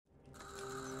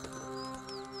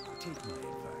Take my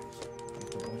advice.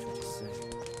 Don't watch what you say.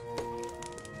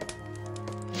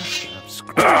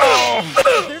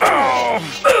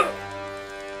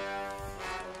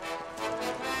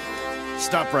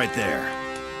 Stop right there.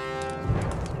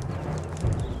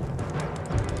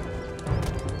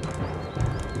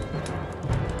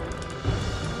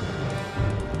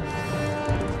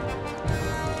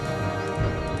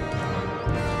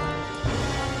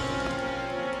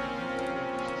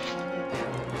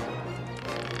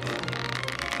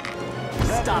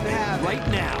 Stop it right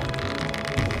now.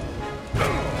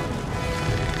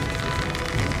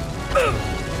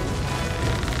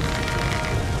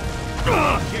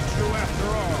 Get you after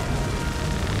all.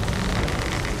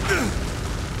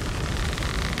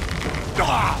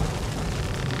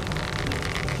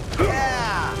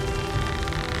 Yeah.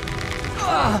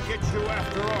 Get you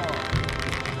after all.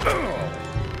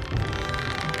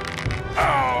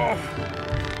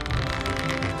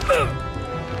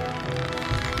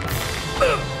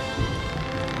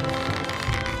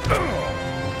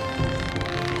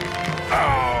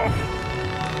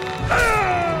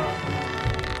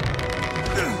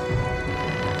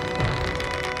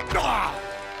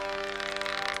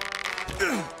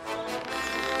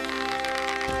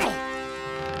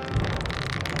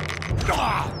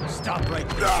 Stop right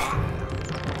there.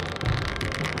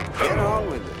 Get on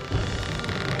with it.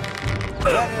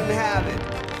 Let him have it.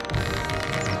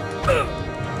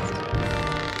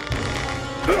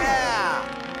 Yeah.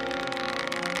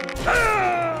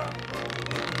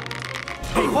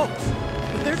 Hey, folks,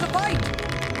 there's a fight.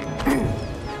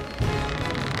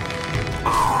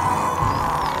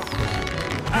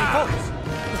 Hey, folks,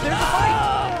 there's a fight.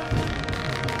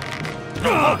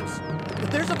 Hey, folks,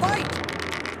 there's a fight.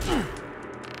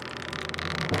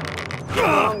 Get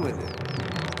on with it.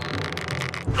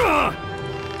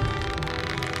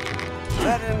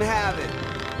 Let him have it.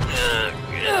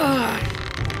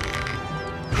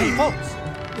 Hey, folks,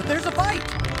 there's a fight.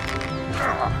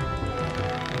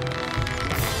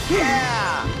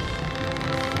 Yeah.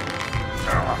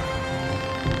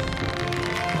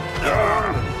 Get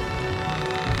on with it.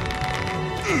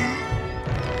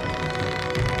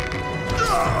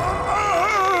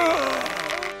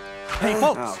 Hey,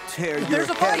 folks, I'll tear your there's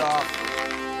a head fight. off.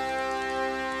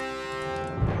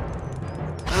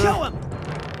 Show him.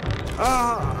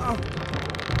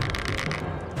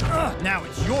 Now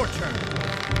it's your turn.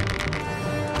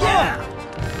 Yeah.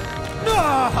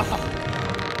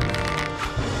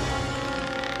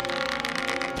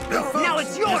 Now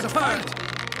it's your turn.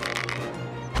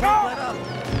 Don't let up.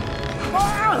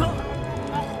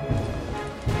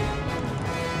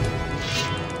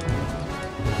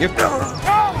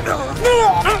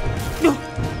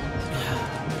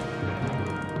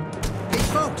 Hey,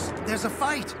 folks, there's a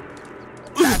fight.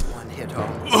 That one hit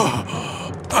home.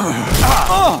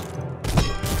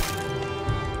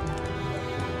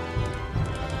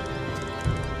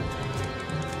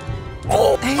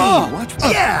 Hey, watch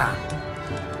what... Yeah!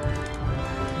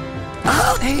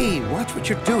 Hey, watch what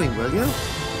you're doing, will you?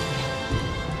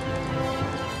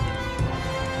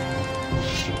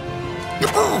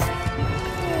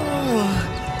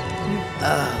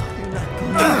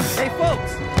 Hey,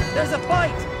 folks, there's a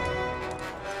fight!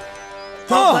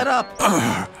 Don't let up!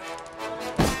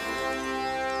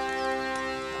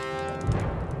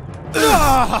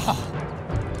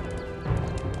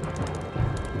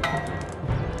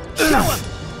 Show him!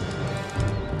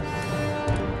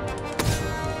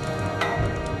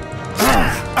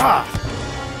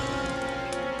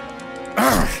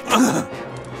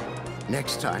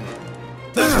 Next time,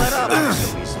 don't let up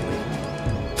so easily.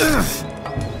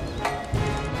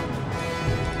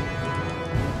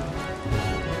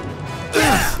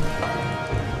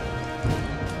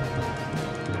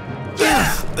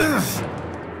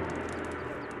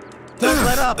 Don't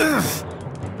let up!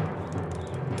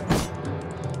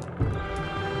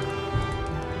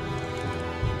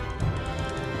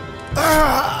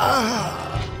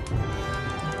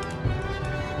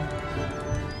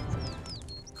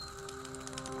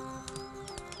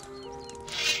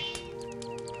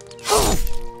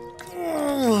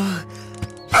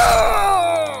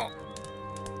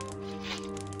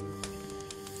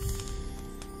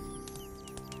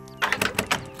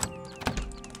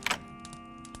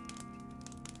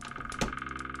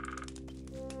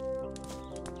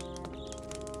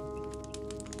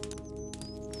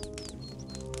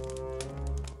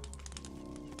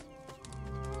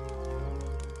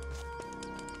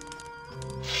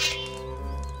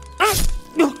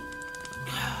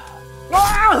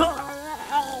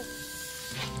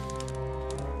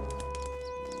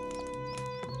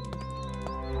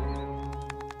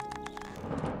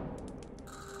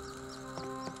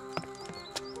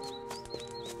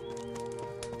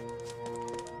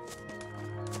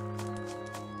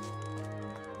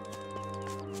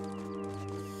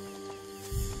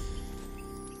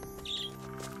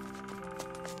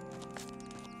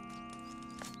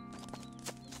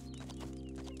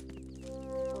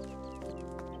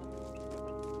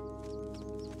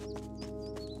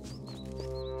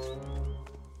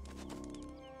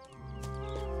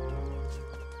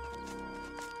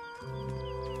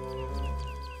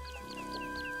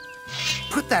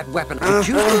 that weapon. Could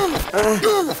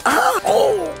you?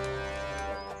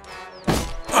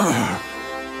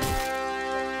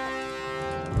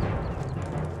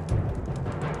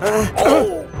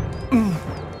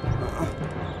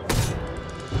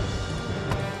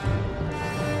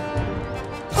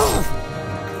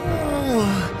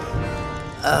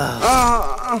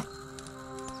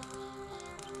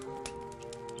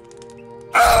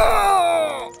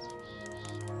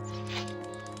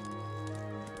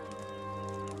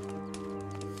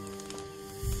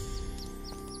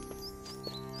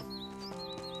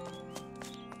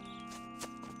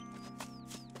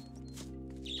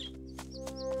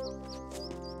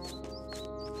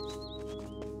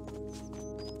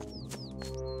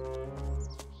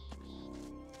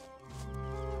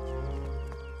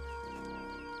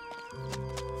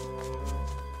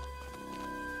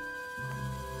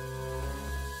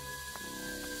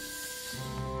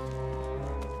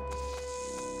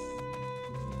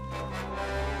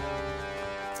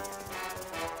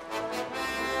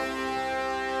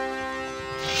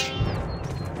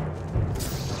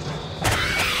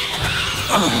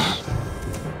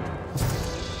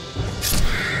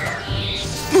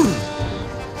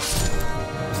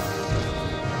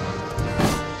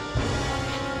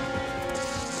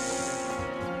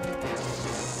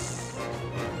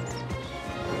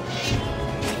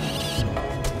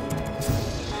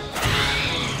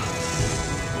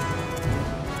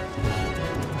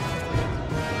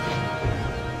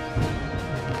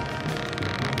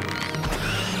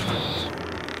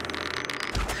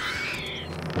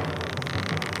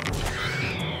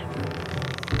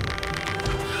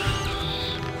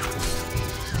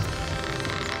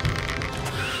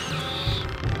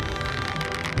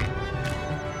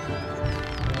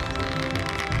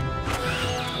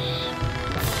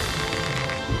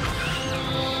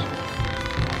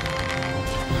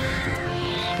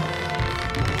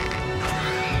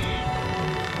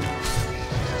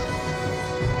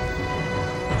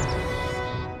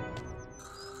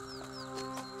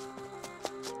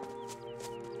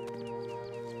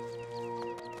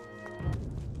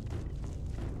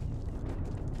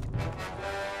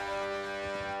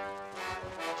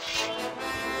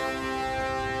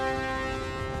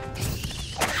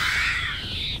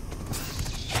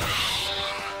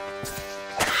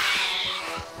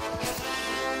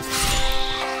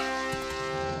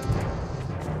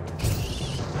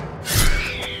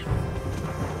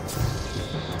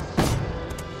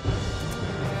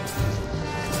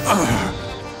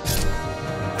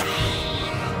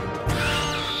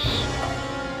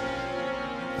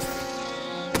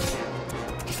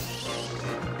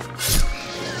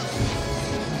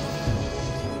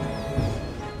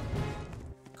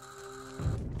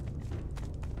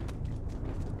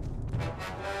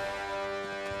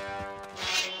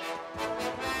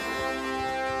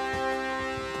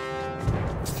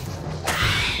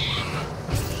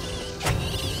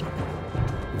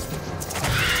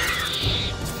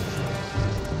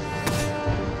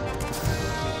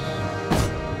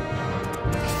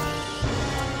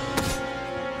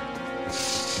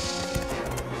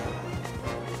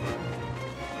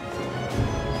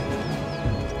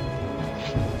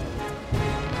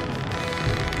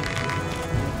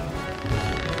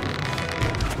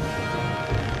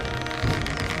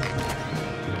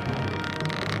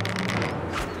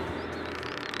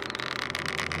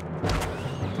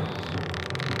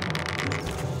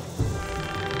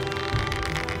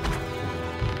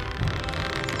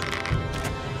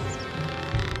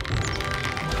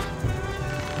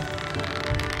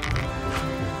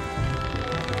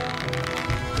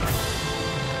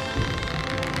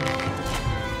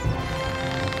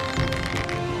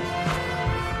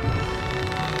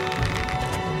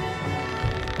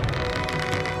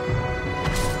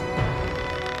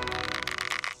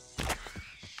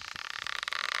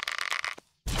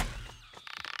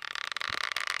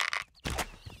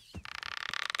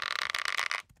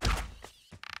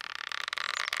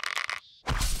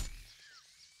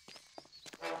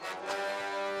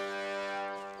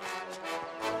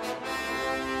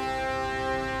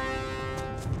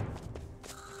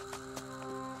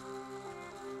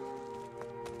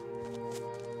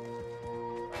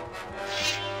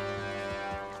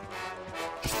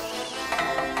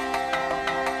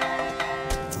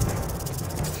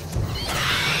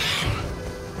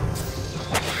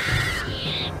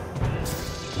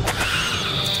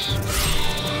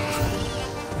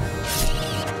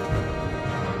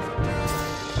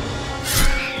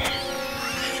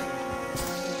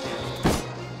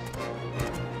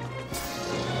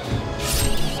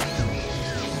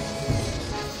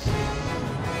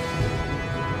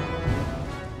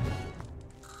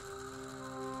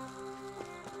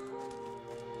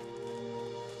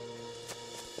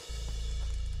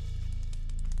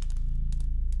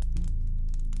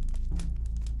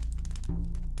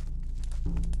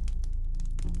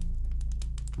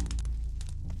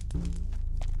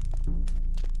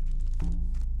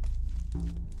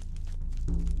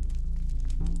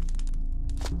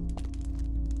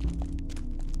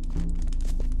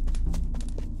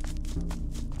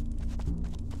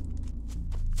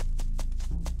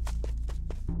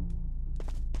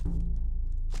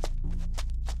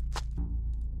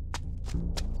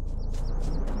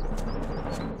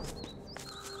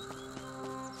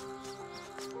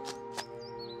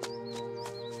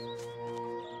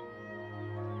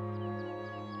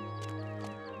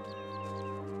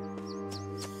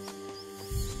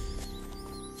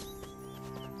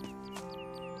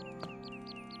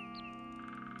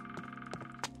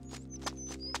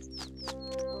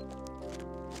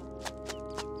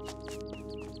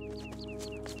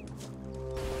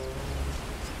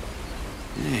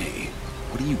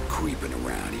 sleeping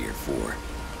around here for?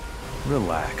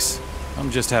 Relax. I'm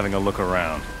just having a look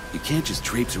around. You can't just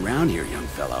traipse around here, young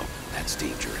fellow. That's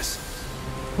dangerous.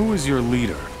 Who is your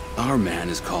leader? Our man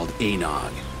is called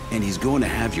Anog, and he's going to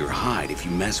have your hide if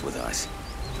you mess with us.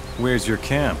 Where's your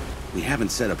camp? We haven't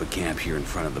set up a camp here in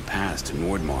front of the pass to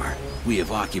Nordmar. We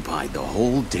have occupied the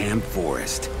whole damn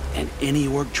forest, and any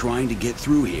orc trying to get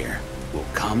through here will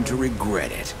come to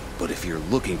regret it. But if you're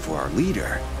looking for our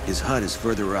leader, his hut is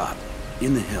further up,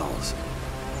 in the hills.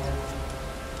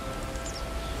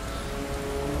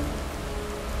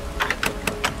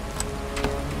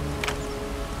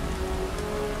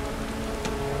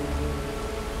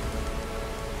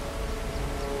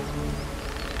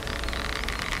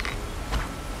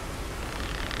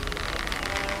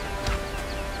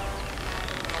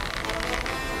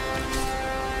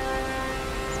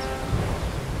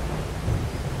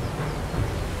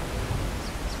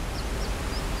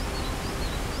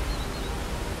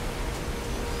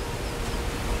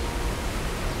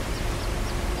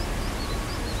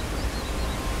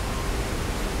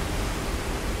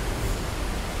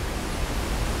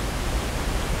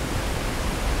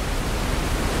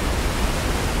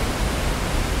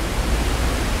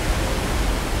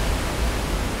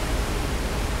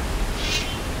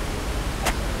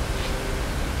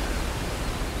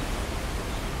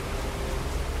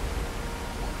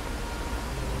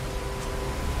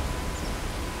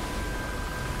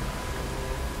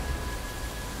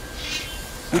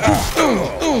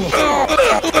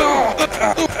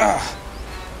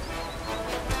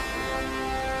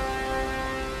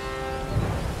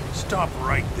 Stop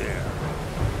right there.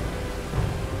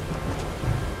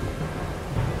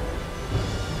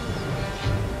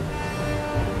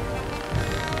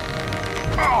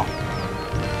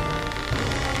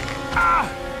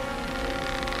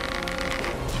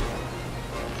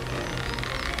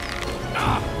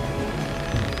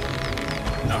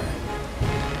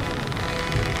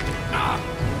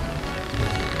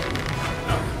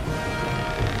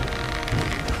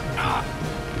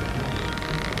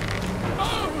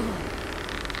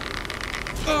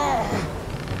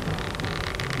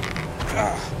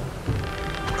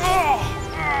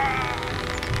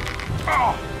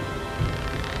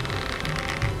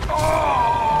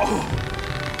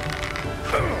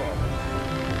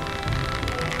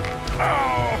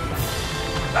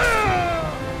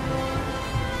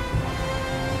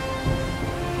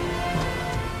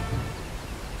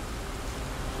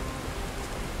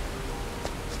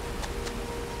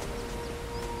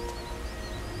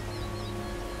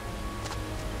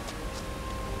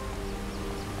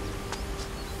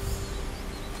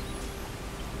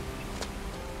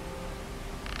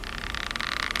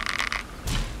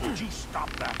 Gee, stop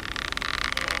that.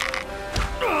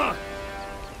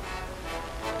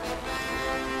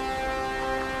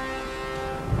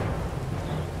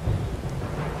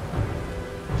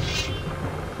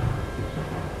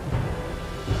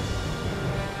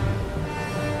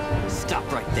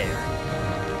 Stop right there.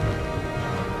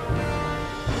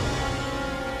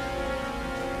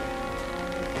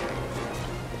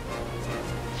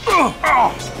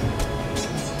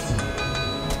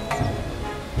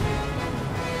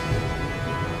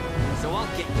 So I'll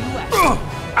get you out.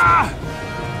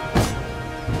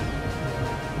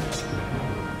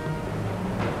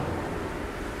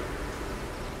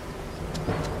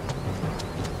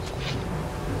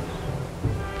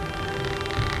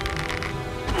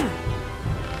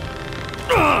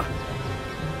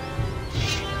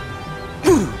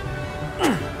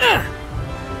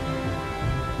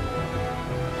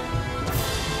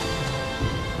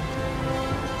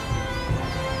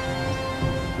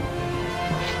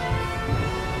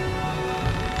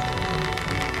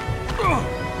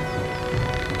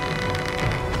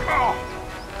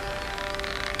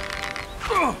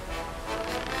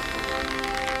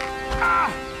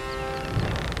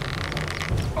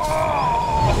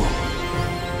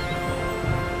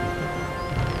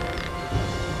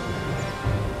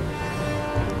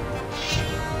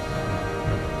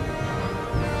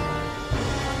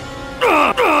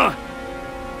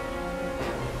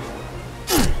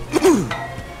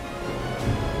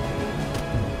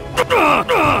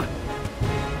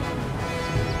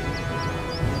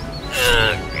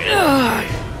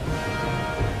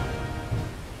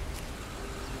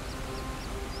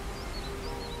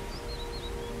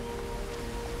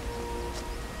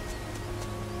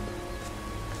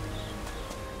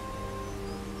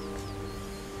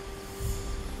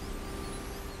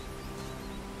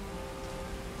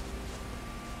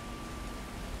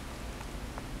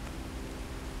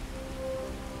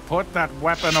 Put that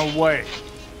weapon away.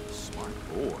 Smart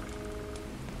boy.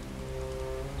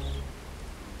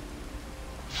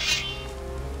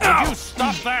 Would you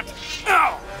stop that?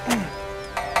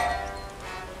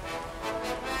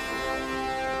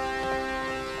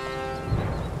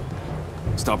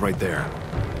 Stop right there.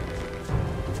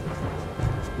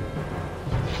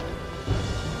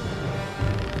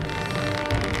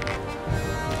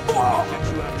 I'll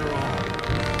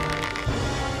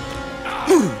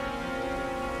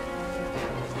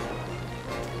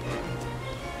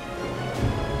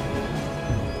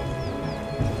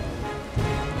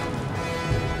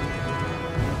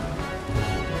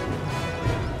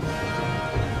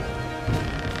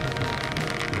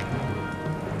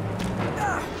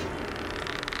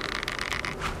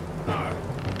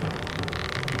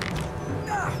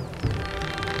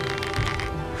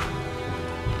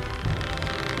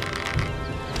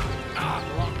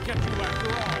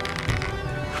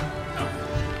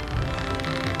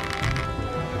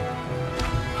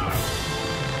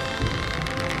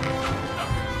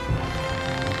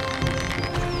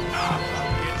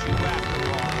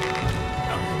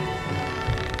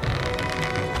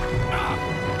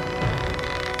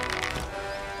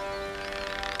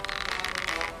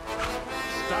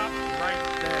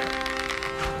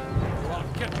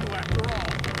get you after all.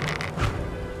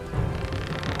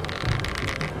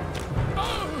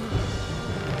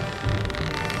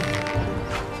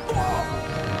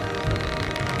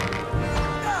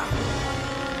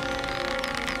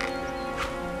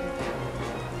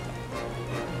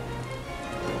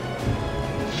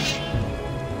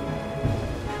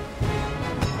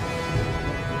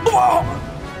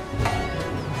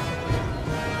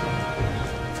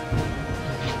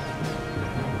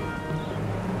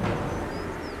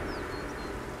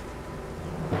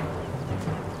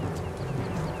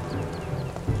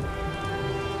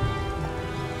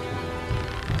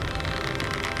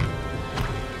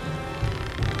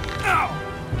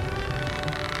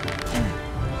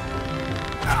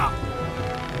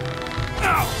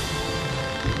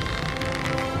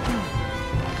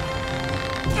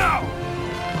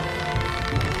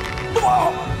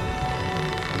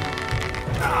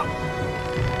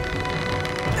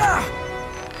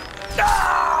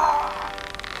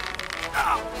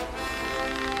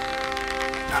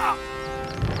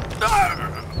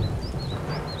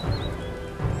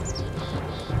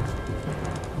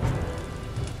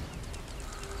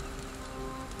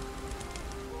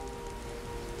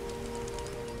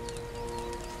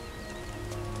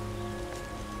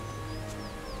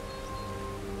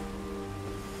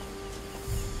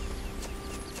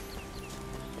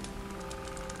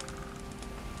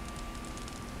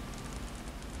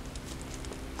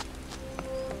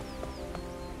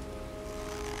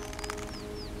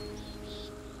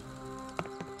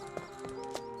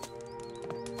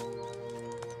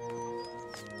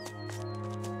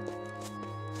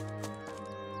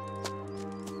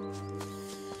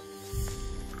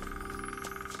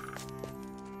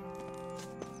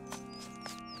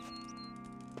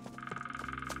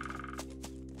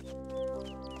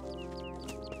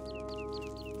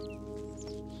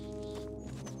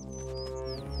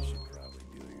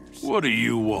 What do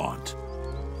you want?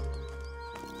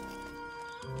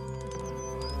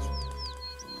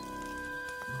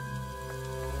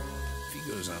 If he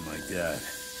goes on like that,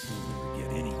 he'll never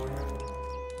get anywhere.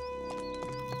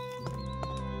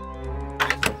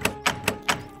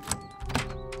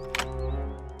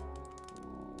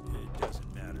 It doesn't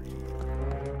matter.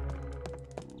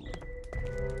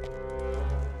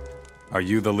 Are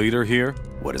you the leader here?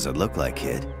 What does it look like,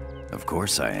 kid? Of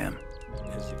course I am.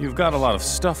 You've got a lot of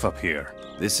stuff up here.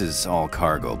 This is all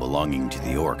cargo belonging to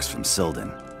the orcs from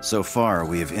Silden. So far,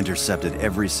 we have intercepted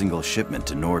every single shipment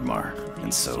to Nordmar,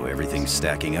 and so everything's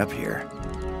stacking up here.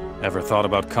 Ever thought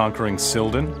about conquering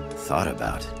Silden? Thought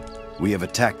about. We have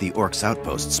attacked the orcs'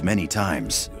 outposts many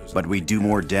times, but we do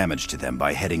more damage to them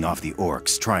by heading off the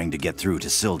orcs trying to get through to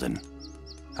Silden.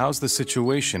 How's the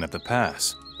situation at the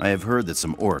pass? I have heard that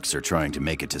some orcs are trying to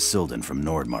make it to Silden from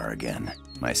Nordmar again.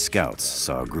 My scouts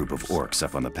saw a group of orcs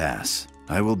up on the pass.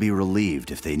 I will be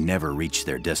relieved if they never reach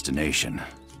their destination.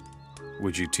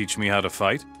 Would you teach me how to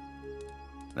fight?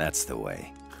 That's the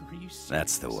way.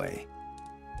 That's the way.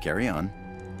 Carry on.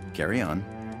 Carry on.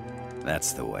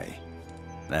 That's the way.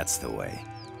 That's the way.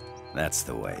 That's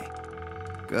the way.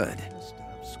 Good.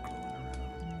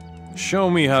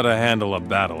 Show me how to handle a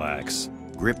battle axe.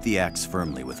 Grip the axe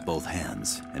firmly with both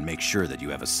hands, and make sure that you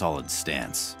have a solid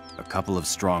stance. A couple of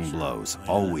strong blows,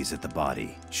 always at the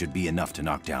body, should be enough to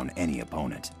knock down any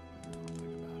opponent.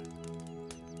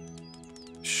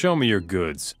 Show me your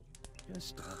goods. Just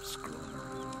stop screwing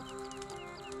around.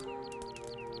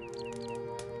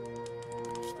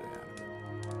 Stay out of it.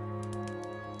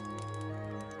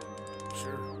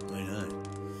 Sure, why not?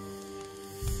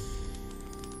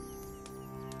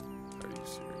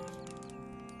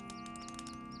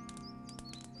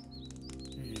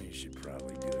 should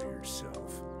probably do it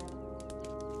yourself.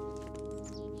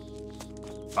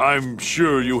 I'm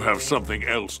sure you have something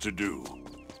else to do.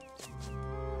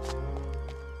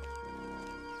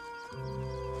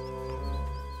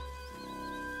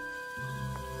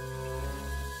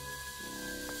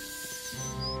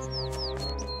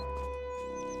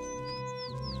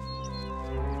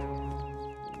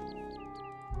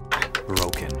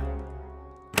 Broken.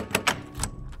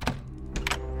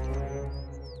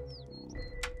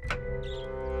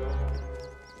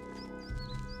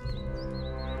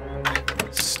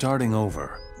 Starting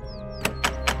over.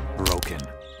 Broken.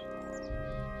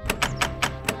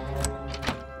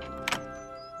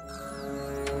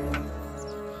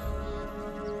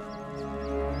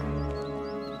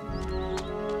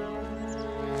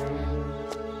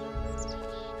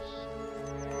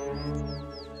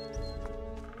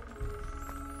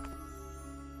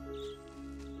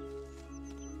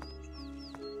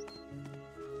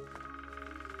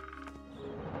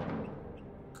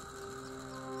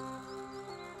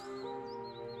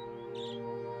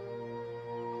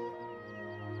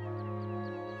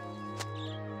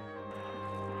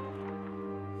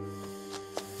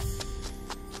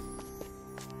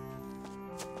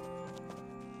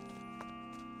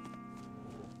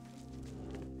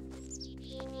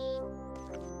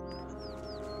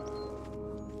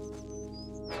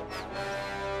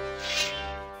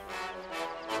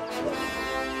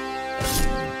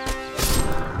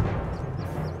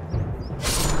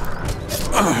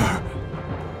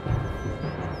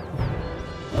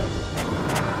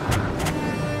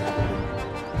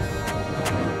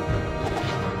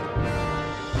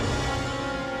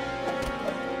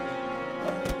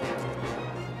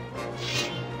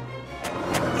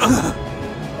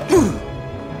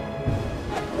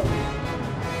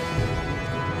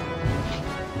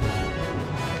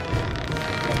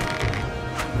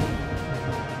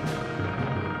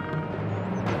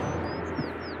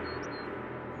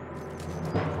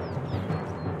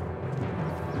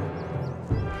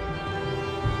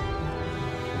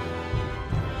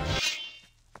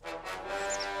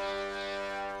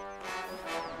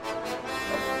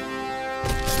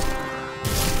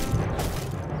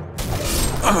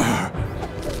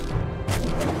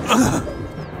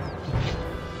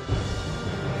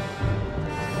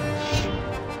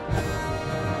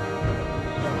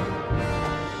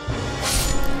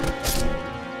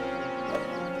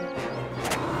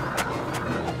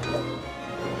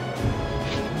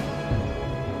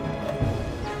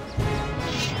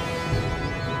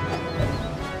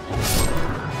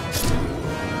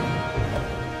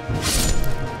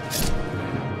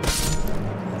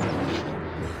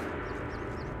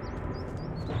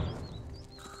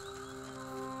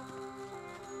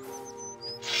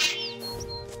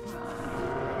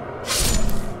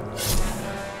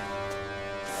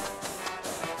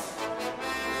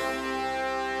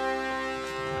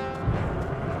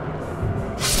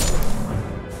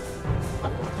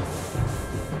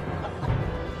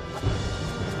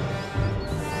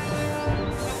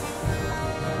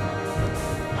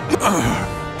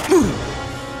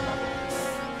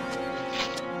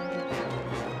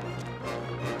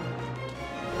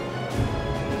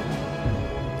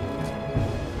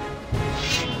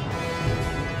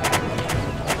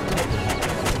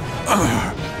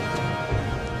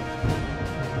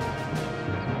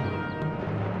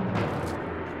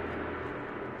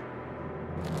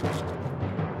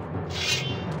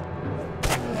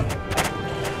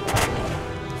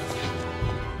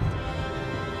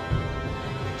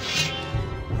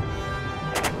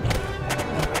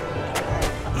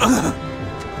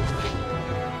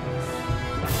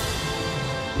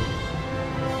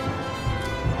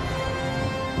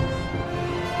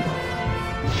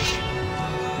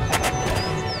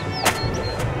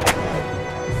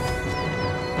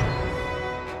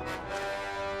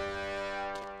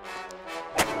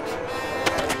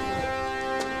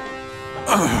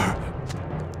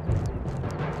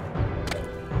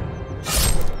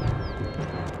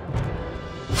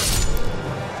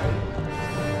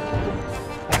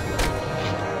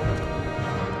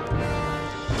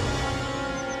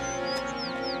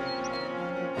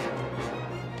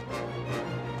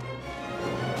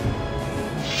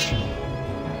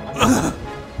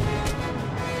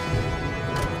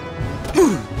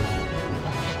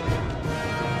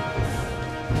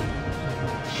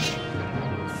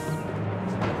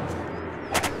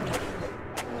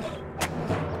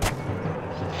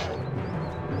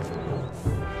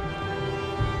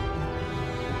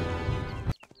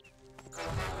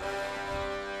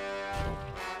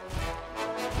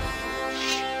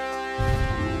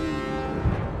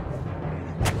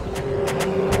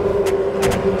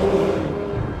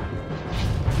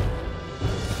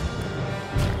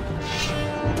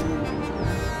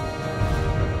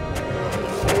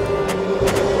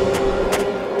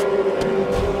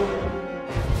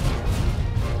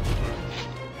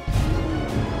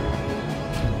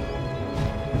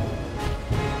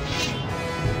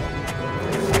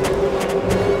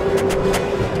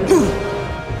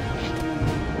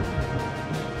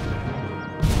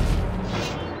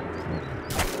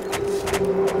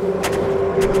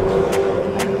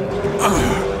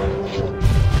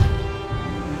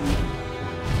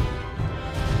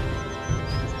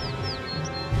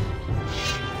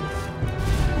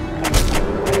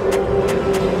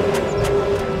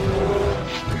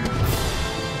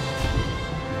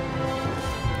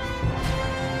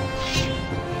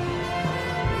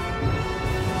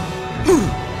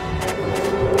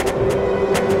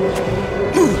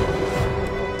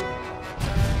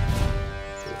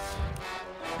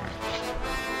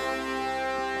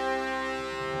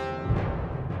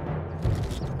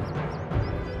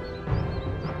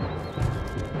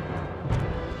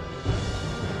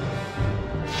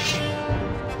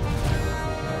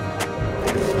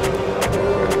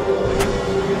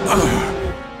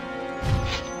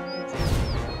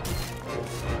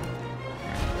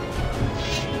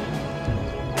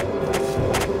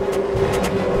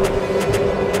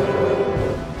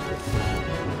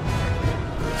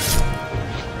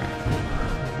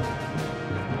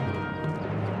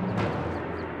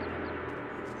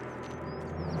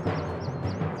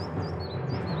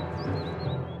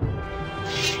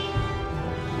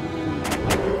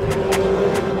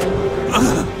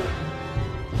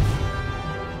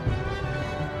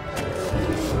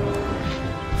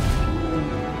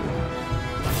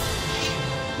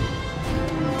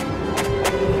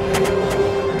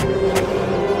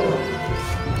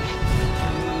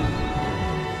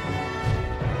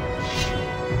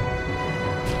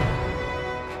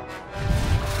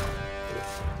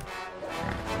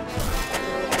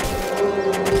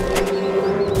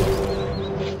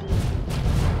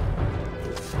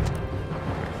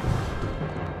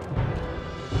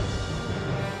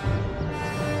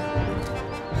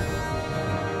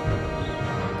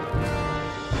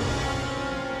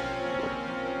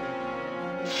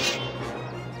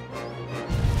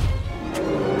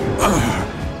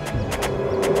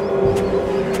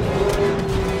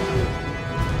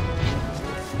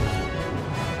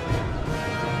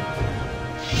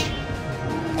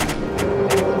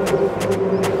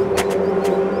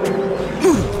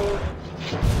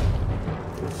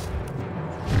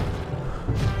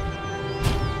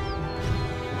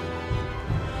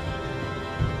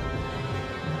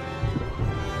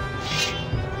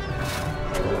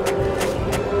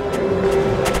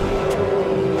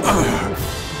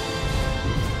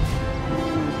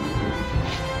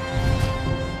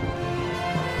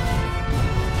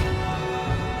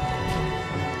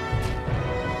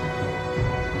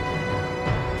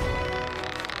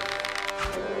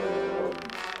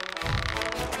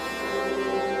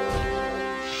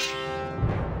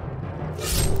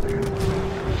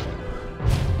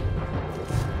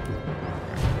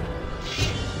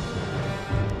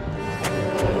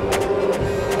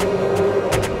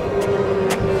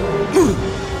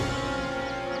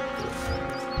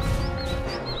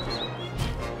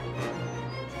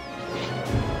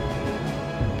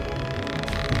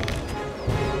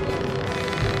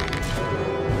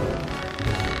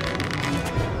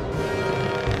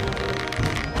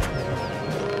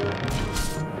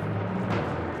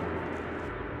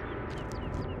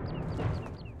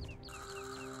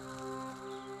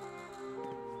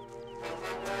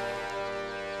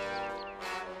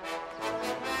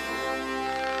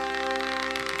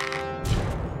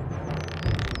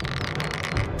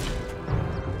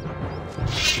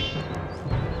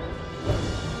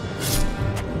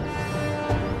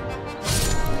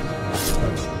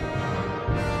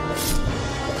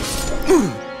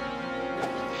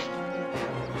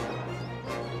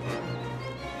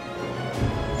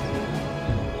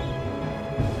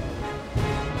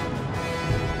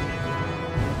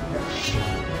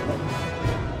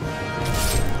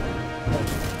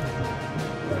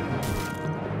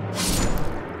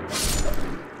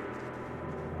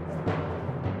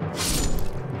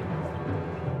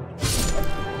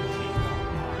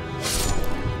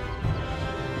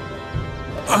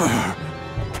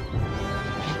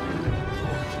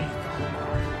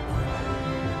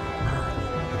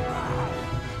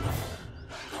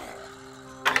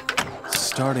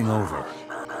 Starting over.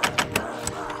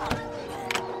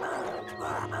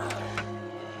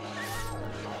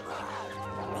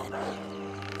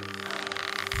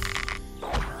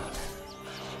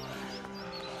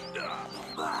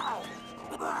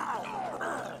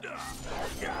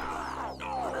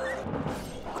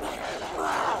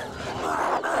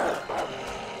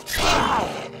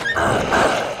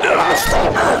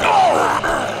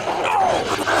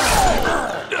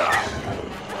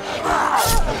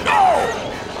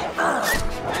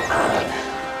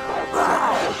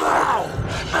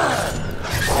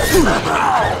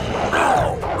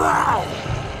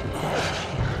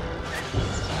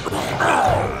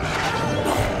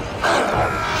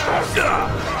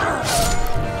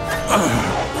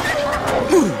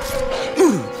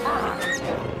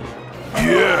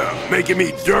 Yeah, making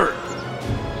me dirt.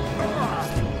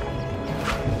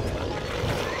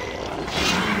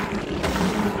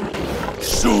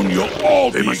 Soon you'll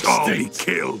all They be must all be extinct.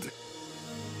 killed.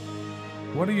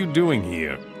 What are you doing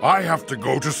here? I have to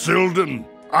go to Silden.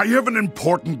 I have an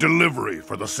important delivery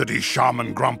for the city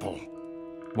shaman Grumple.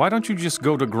 Why don't you just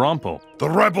go to Grumple? The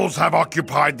rebels have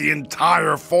occupied the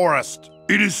entire forest.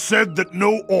 It is said that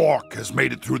no orc has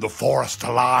made it through the forest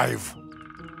alive.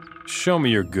 Show me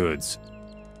your goods.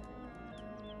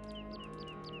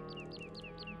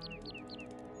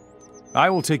 I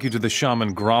will take you to the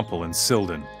shaman Grumple in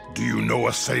Silden. Do you know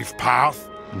a safe path?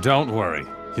 Don't worry,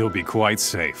 you'll be quite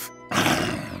safe.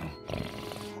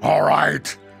 All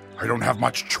right. I don't have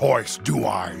much choice, do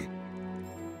I?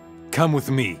 Come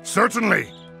with me.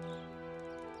 Certainly.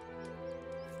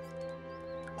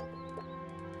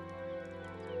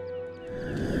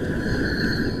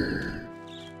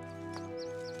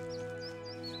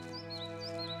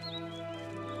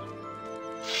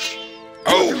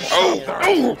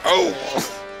 Oh!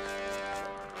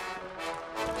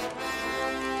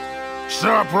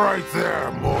 Stop right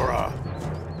there, Mora.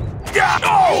 Yeah!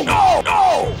 No! No!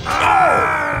 No! No!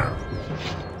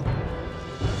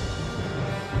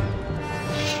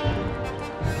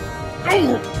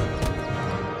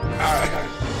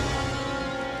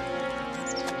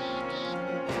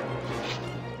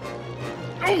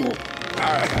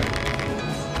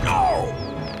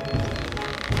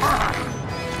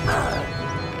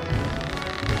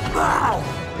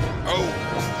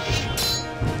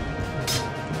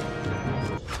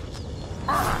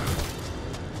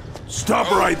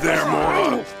 Stop right there,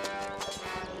 Mora.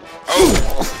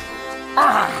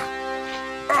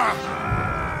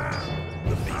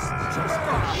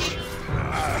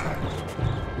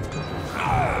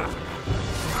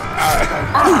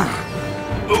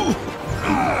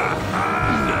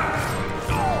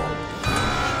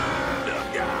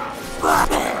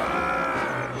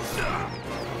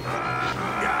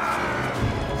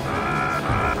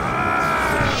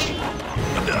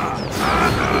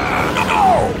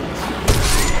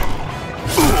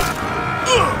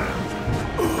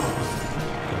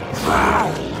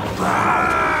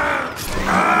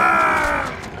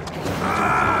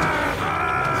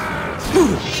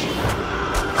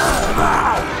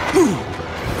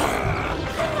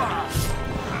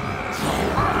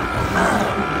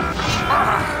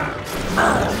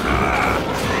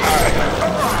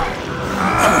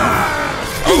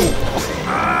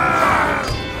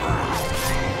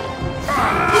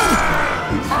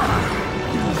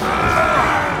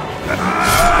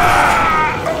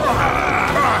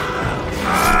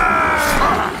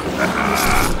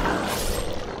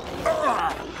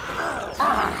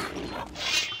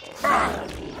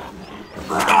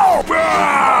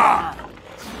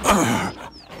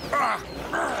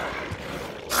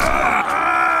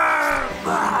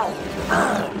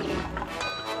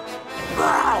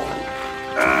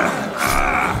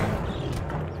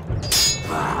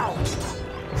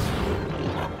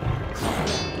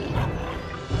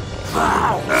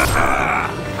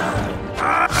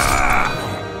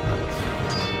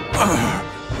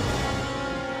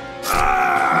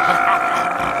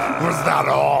 Was that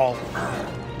all?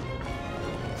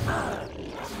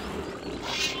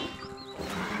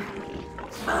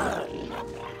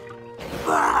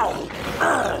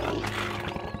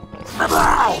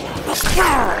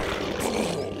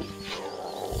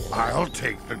 I'll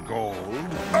take the gold.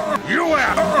 You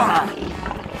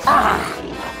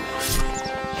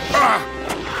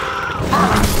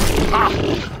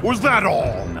Was that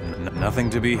all? Nothing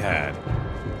to be had.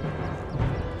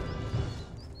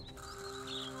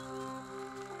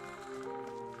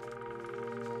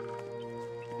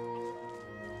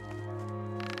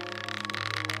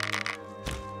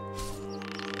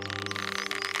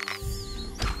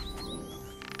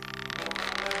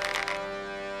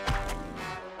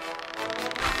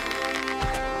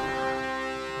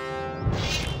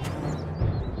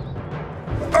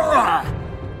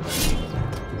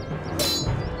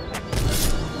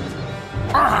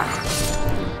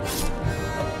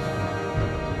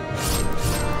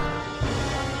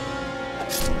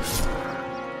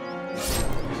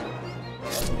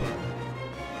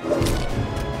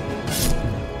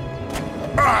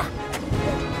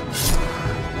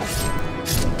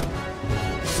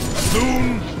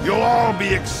 Soon, you'll all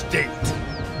be extinct.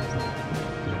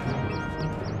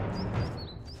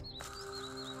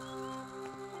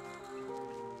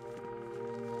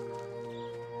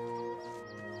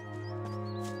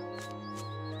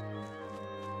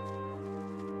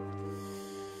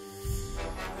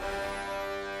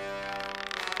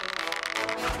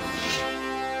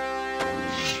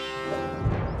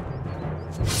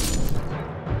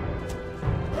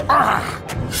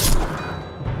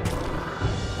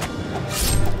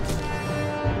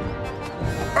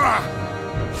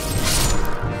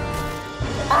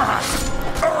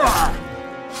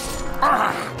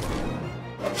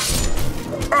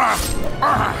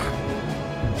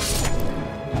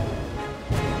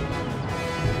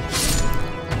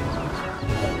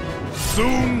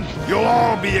 Soon, you'll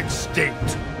all be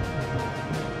extinct.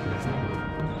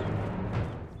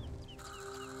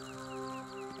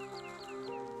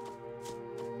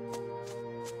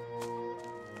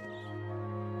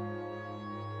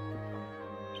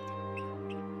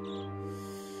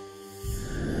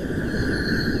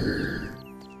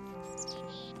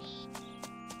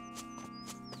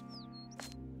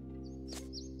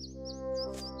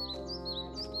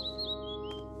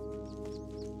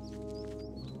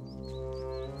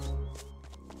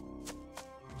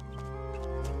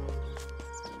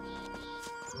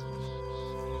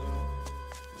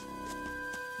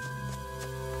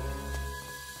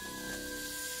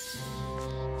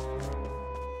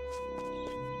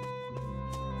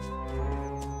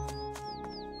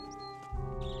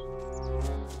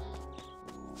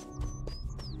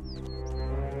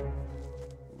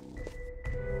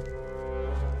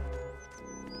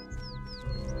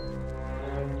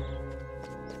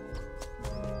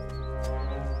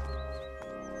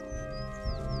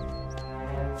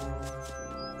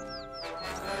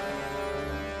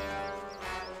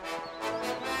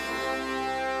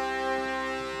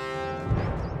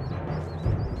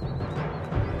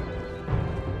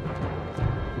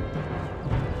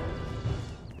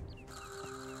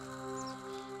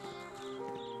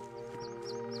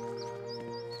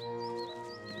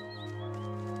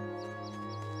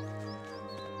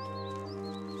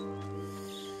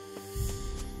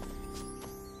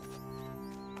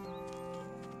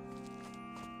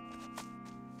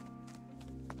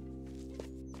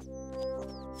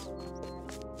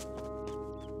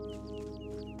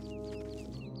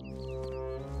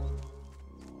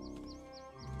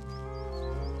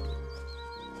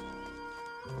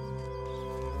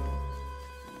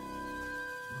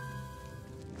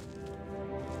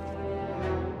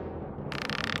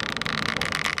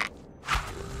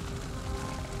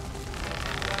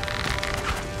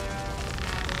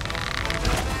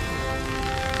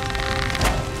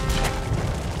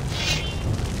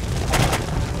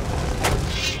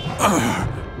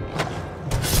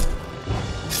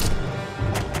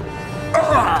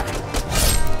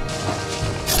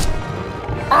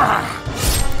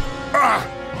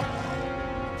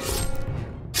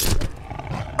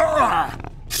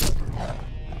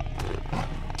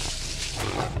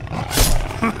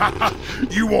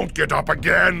 You won't get up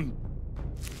again!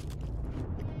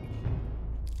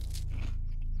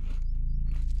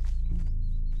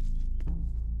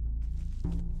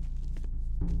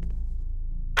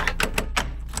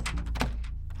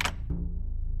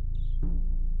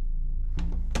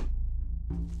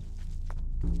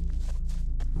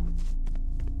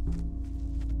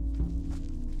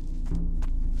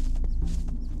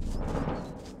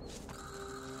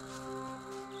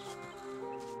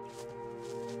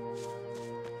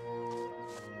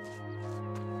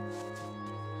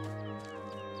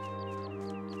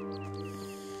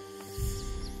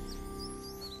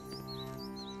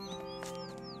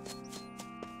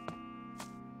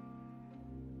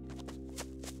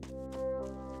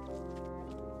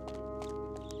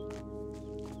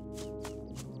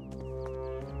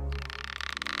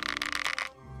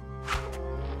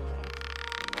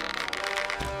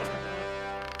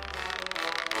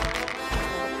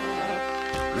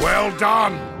 Well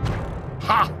done!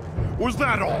 Ha! Was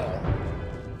that all?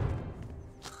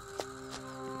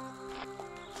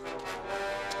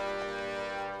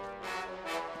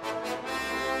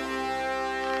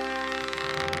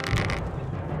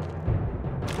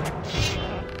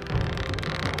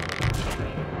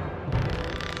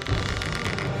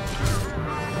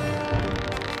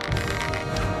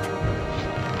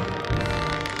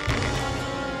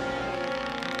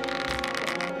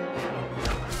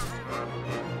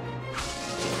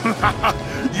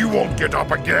 You won't get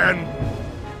up again!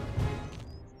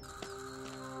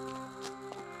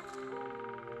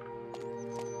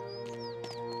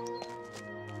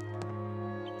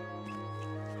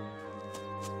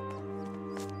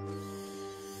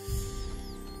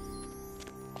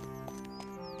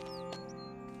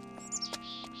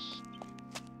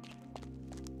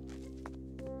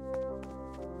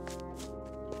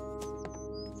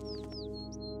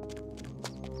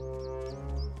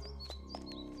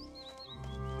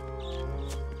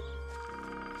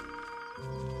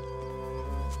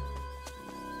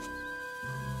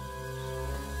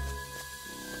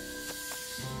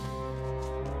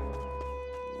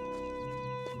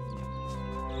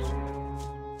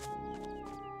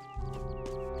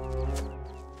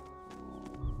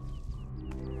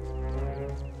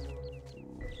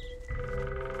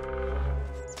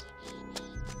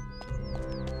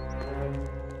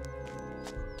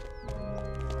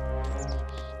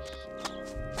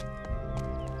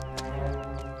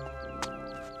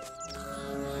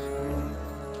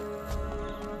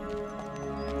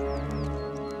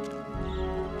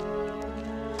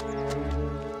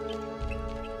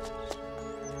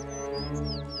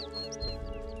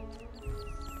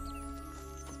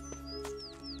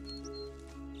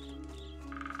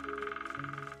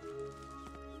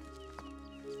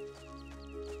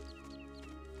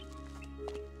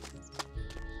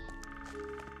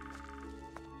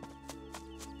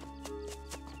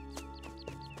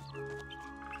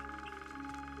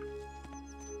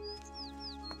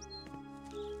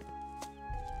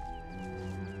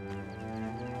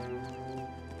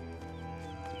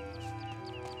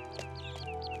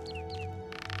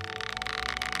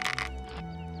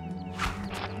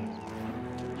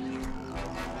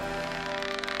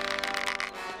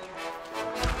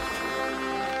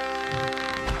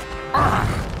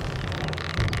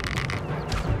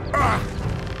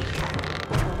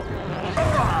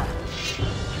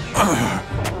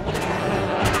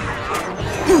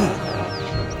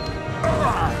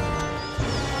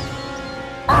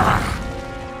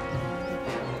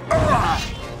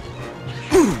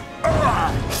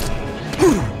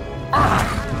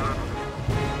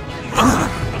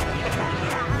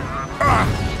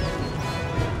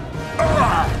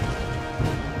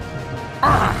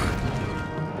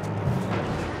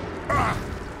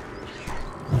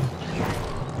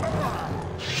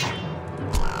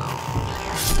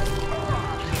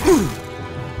 Was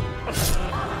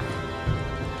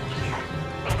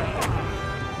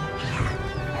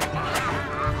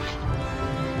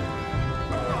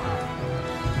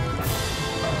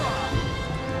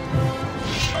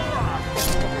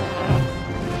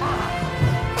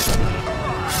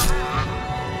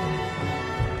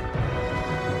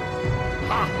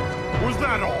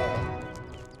that all?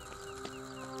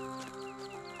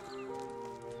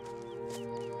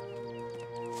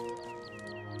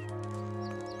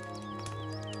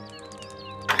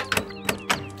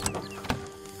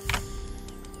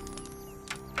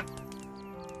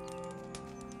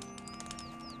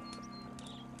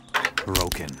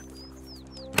 Broken.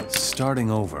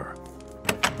 Starting over.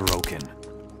 Broken.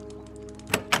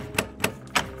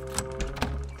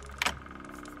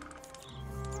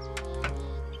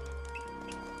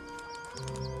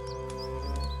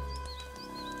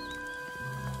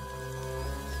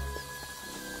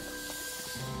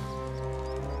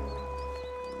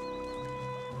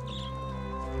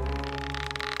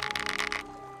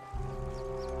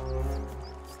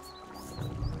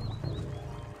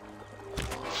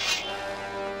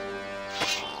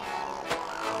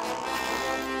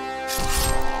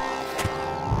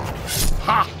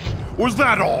 Ha! Was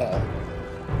that all?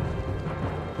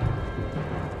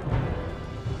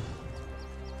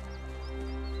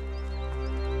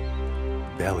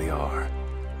 Beliar.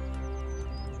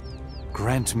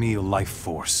 Grant me life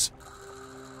force.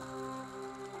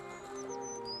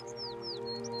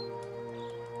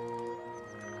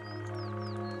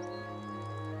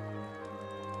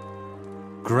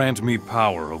 Grant me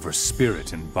power over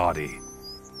spirit and body.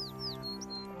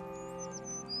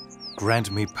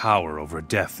 Grant me power over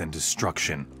death and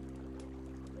destruction.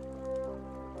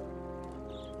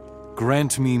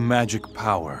 Grant me magic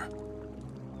power.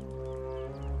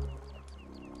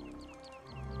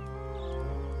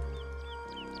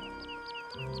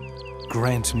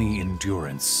 Grant me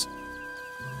endurance.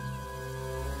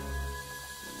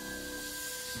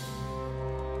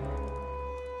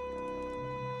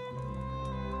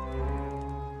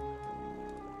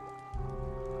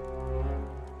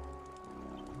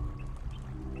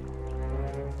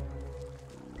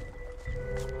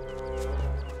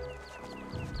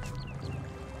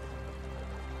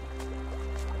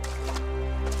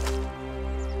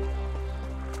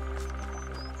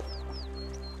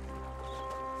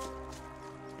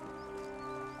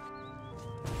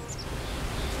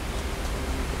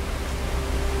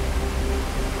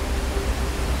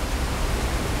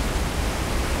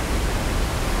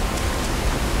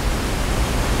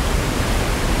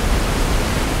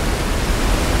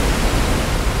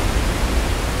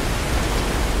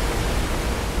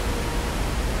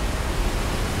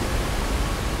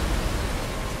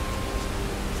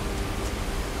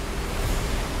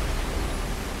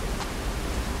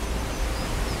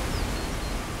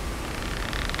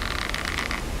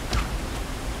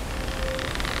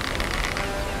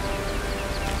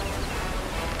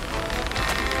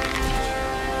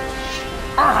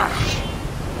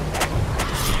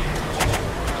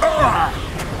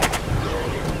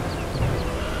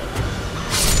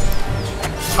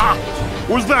 Ha!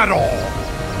 Was that all?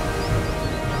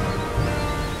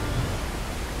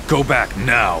 Go back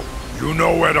now. You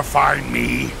know where to find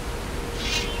me.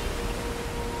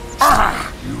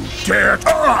 You dare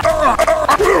to...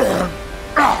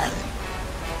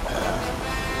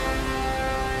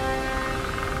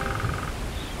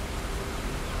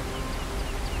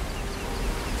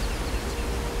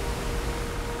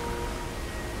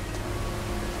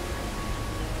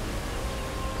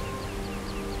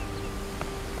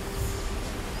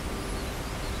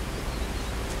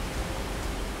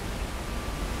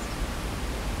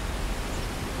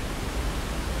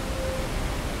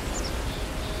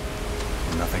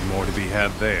 Nothing more to be had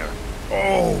there.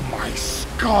 Oh, my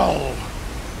skull!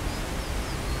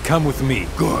 Come with me.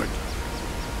 Good.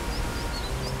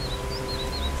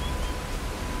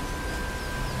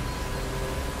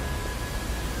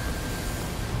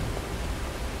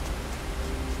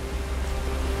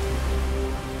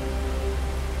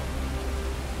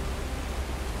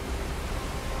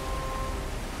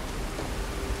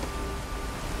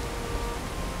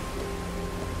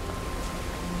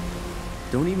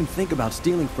 Don't even think about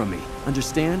stealing from me,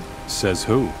 understand? Says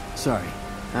who? Sorry,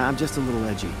 I'm just a little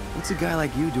edgy. What's a guy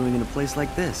like you doing in a place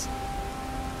like this?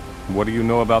 What do you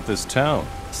know about this town?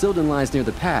 Sildon lies near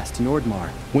the pass to Nordmar.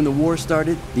 When the war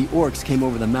started, the orcs came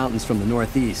over the mountains from the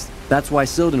northeast. That's why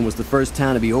Sildon was the first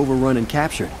town to be overrun and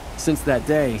captured. Since that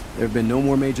day, there have been no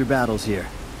more major battles here.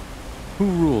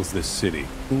 Who rules this city?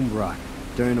 Ur-Shak.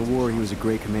 During the war, he was a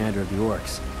great commander of the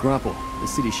orcs. Grumple, the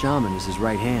city shaman, is his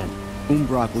right hand.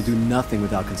 Ur-Shak will do nothing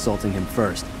without consulting him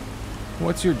first.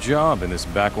 What's your job in this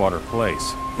backwater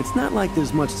place? It's not like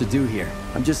there's much to do here.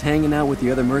 I'm just hanging out with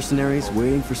the other mercenaries,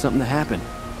 waiting for something to happen.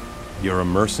 You're a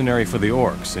mercenary for the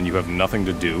orcs, and you have nothing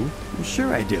to do? Well,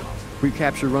 sure I do.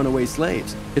 Recapture runaway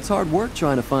slaves. It's hard work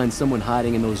trying to find someone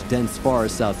hiding in those dense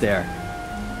forests out there.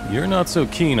 You're not so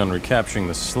keen on recapturing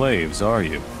the slaves, are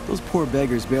you? Those poor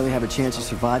beggars barely have a chance of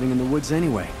surviving in the woods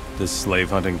anyway. Does slave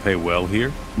hunting pay well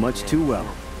here? Much too well.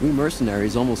 We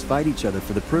mercenaries almost fight each other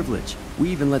for the privilege.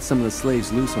 We even let some of the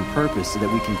slaves loose on purpose so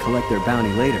that we can collect their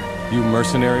bounty later. You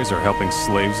mercenaries are helping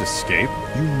slaves escape?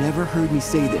 You never heard me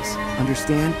say this.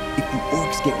 Understand? If the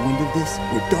orcs get wind of this,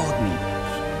 we're dog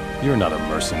meat. You're not a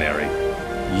mercenary.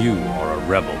 You are a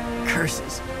rebel.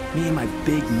 Curses. Me and my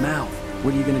big mouth.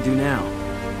 What are you gonna do now?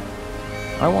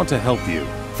 I want to help you.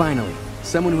 Finally,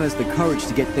 someone who has the courage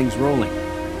to get things rolling.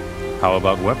 How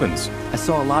about weapons? I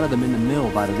saw a lot of them in the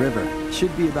mill by the river.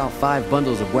 Should be about 5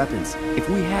 bundles of weapons. If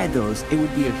we had those, it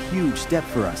would be a huge step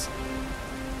for us.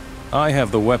 I have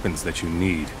the weapons that you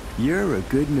need. You're a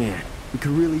good man. We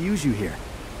could really use you here.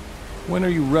 When are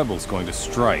you rebels going to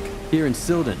strike? Here in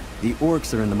Silden, the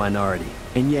orcs are in the minority.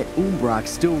 And yet Umbrak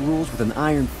still rules with an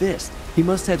iron fist. He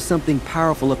must have something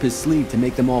powerful up his sleeve to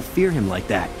make them all fear him like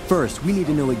that. First, we need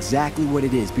to know exactly what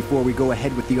it is before we go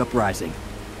ahead with the uprising.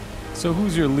 So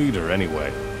who's your leader,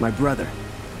 anyway? My brother,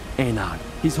 Anag.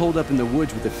 He's holed up in the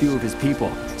woods with a few of his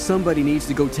people. Somebody needs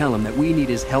to go tell him that we need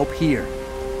his help here.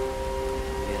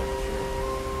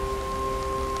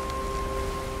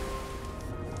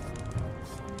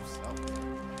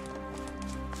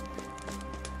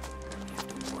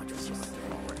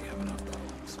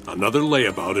 Another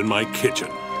layabout in my kitchen.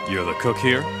 You're the cook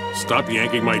here? Stop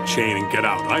yanking my chain and get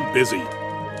out. I'm busy.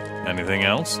 Anything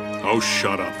else? Oh,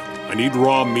 shut up. I need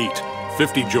raw meat.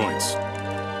 50 joints.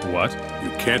 What? You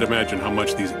can't imagine how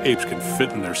much these apes can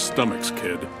fit in their stomachs,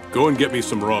 kid. Go and get me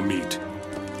some raw meat.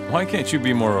 Why can't you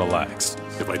be more relaxed?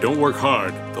 If I don't work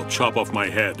hard, they'll chop off my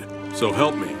head. So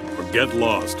help me, or get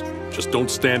lost. Just don't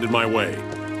stand in my way.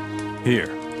 Here,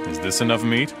 is this enough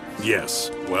meat?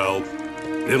 Yes, well,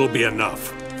 it'll be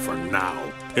enough. For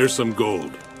now. Here's some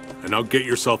gold. And now get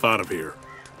yourself out of here.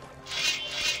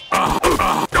 Oh!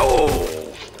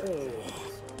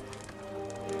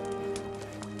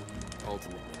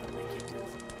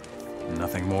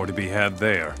 Nothing more to be had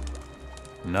there.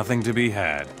 Nothing to be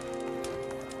had.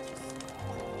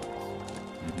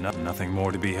 Nothing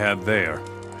more to be had there.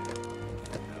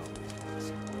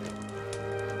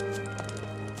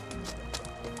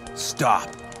 Stop.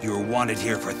 You're wanted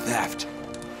here for theft.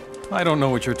 I don't know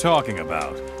what you're talking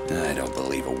about. I don't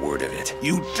believe a word of it.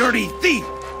 You dirty thief!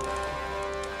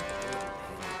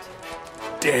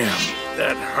 Damn,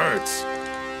 that hurts.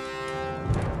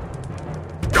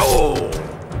 Oh!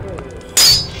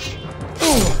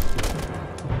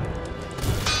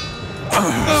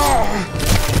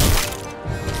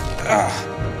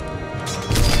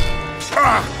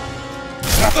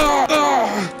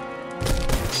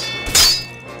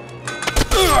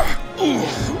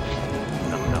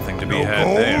 Nothing to be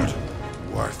had there.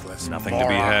 Worthless Nothing to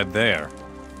be had there.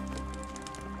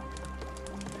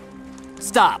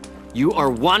 Stop! You are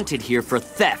wanted here for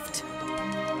theft.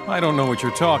 I don't know what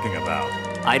you're talking about.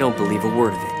 I don't believe a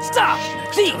word of it. Stop!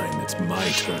 Thief! Next time it's my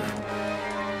turn.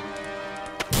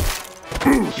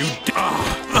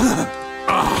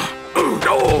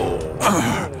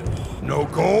 No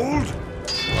gold?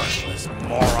 Worthless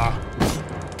Mora.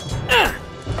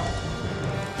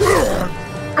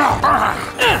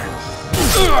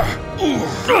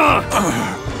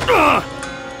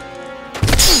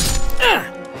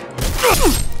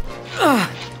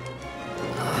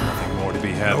 Nothing more to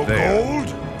be had No there. gold?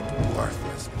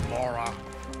 Worthless Mora.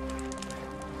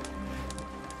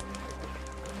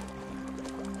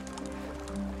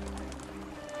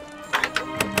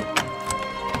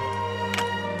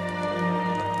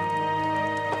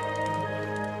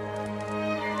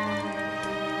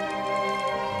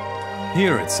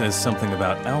 Here it says something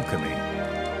about alchemy.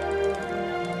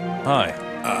 Hi.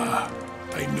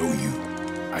 I know you.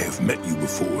 I have met you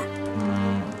before.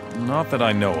 Not that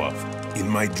I know of. In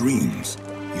my dreams,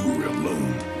 you were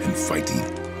alone and fighting.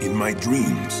 In my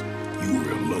dreams, you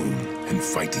were alone and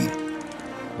fighting.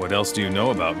 What else do you know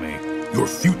about me? Your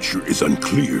future is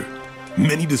unclear.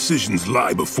 Many decisions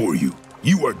lie before you.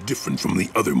 You are different from the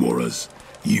other Moras.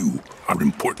 You are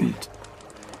important.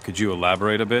 Could you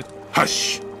elaborate a bit?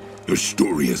 Hush! Your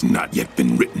story has not yet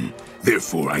been written.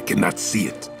 Therefore, I cannot see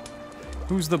it.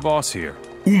 Who's the boss here?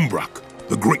 Umbrak,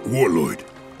 the great warlord.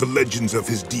 The legends of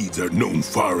his deeds are known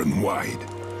far and wide.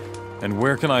 And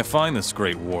where can I find this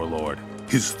great warlord?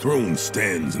 His throne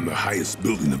stands in the highest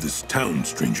building of this town,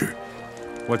 stranger.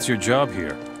 What's your job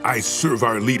here? I serve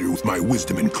our leader with my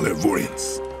wisdom and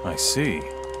clairvoyance. I see.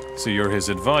 So you're his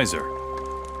advisor.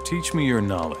 Teach me your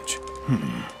knowledge.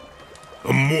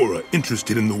 A Mora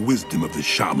interested in the wisdom of the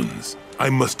shamans. I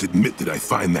must admit that I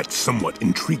find that somewhat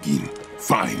intriguing.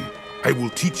 Fine. I will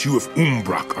teach you if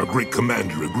Umbrak, our great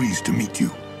commander, agrees to meet you.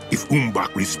 If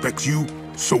Umbrak respects you,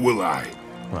 so will I.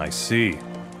 I see.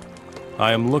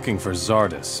 I am looking for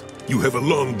Xardas. You have a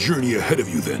long journey ahead of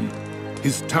you then.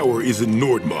 His tower is in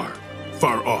Nordmar,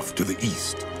 far off to the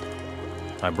east.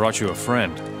 I brought you a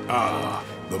friend. Ah,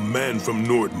 the man from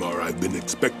Nordmar I've been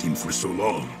expecting for so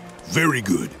long. Very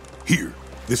good. Here,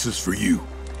 this is for you.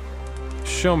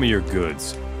 Show me your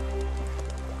goods.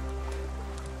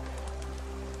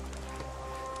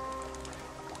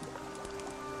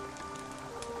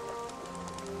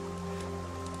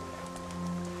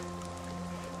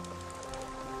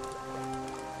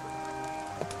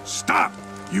 Stop!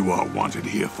 You are wanted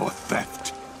here for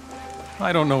theft.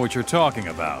 I don't know what you're talking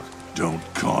about. Don't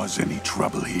cause any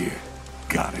trouble here.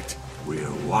 Got it. We're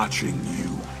watching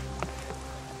you.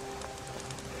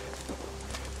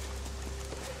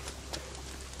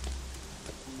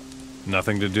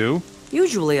 Nothing to do?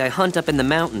 Usually I hunt up in the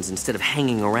mountains instead of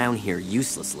hanging around here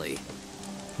uselessly.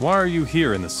 Why are you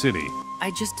here in the city?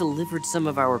 I just delivered some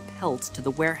of our pelts to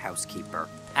the warehouse keeper.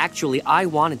 Actually, I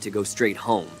wanted to go straight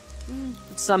home.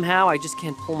 But somehow I just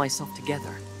can't pull myself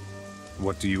together.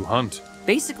 What do you hunt?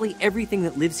 Basically everything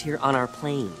that lives here on our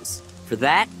plains. For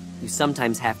that, you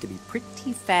sometimes have to be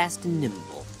pretty fast and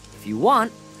nimble. If you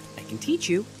want, I can teach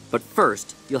you. But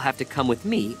first, you'll have to come with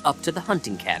me up to the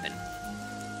hunting cabin.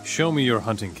 Show me your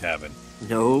hunting cabin.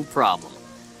 No problem.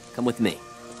 Come with me.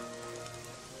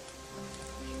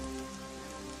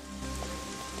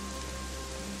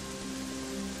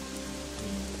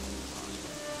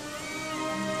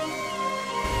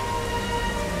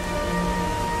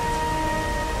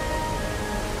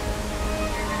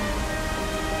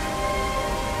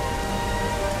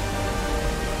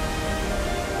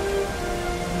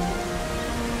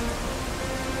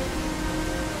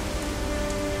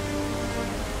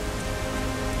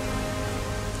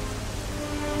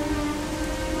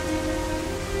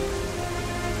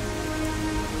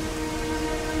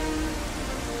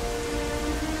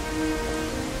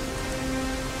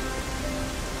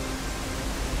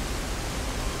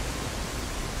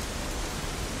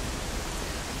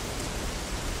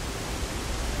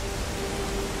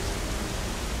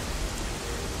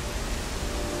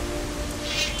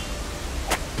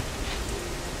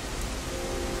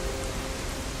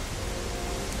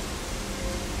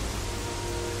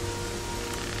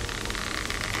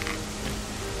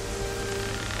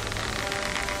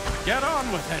 Get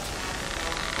on with it!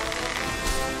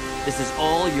 This is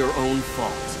all your own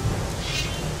fault.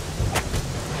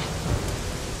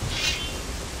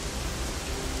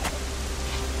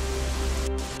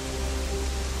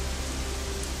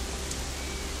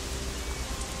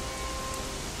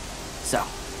 So,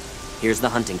 here's the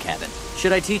hunting cabin.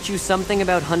 Should I teach you something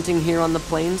about hunting here on the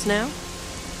plains now?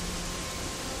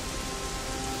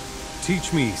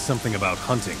 Teach me something about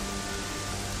hunting.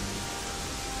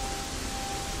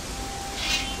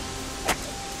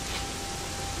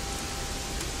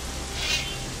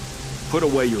 Put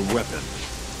away your weapon.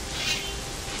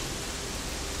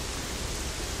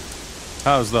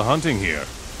 How's the hunting here?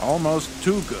 Almost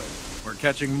too good. We're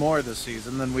catching more this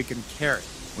season than we can carry.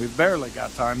 We've barely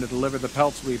got time to deliver the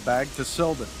pelts we bagged to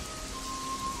Silden.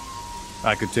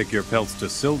 I could take your pelts to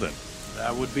Silden.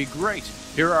 That would be great.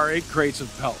 Here are 8 crates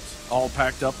of pelts, all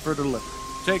packed up for delivery.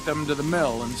 Take them to the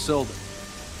mill in Silden.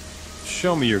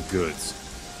 Show me your goods.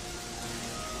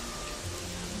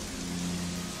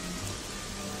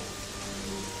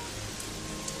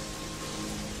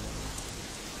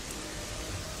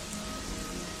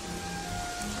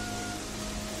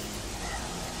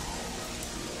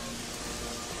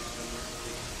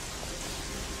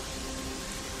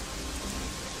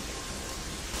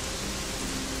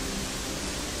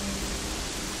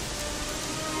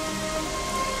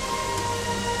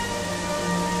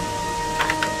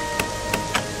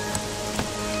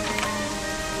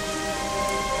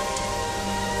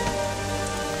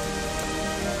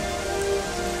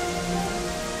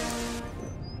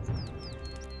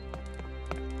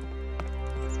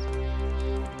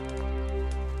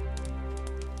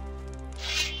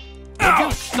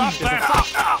 Stop that!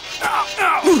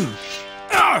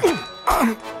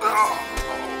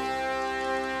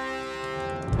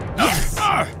 Yes!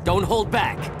 Don't hold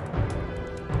back!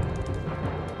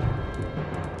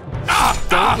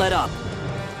 Don't let up!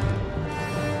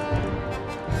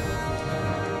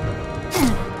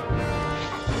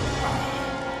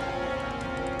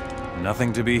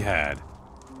 Nothing to be had.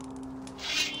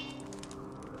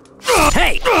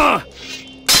 Hey!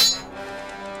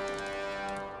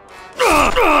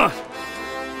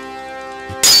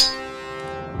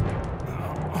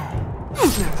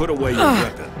 Put away your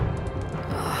weapon.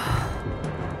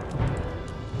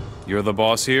 You're the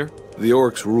boss here? The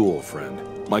orcs rule,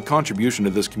 friend. My contribution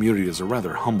to this community is a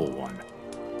rather humble one.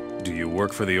 Do you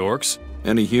work for the orcs?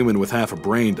 Any human with half a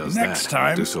brain does that. Next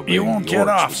time, Disobeying you won't the get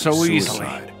orcs off would so be easily.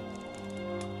 suicide.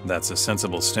 That's a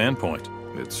sensible standpoint.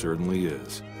 It certainly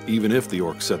is. Even if the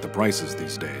orcs set the prices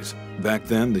these days. Back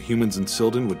then, the humans in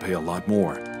Sildon would pay a lot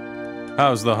more.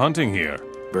 How's the hunting here?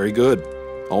 Very good.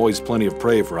 Always plenty of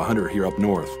prey for a hunter here up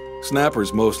north.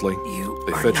 Snappers mostly.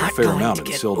 They fetch a fair amount in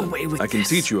Sildon. I can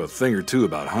teach you a thing or two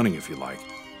about hunting if you like.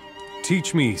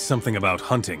 Teach me something about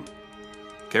hunting.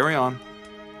 Carry on.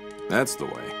 That's the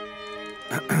way.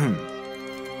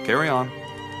 Carry on.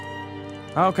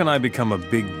 How can I become a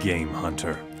big game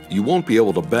hunter? You won't be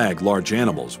able to bag large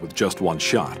animals with just one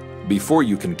shot. Before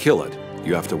you can kill it,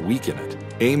 you have to weaken it.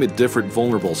 Aim at different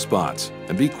vulnerable spots,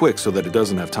 and be quick so that it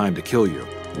doesn't have time to kill you.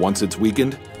 Once it's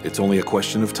weakened, it's only a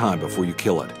question of time before you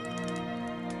kill it.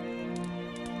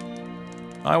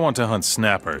 I want to hunt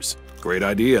snappers. Great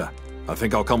idea. I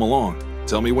think I'll come along.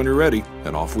 Tell me when you're ready,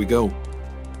 and off we go.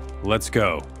 Let's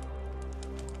go.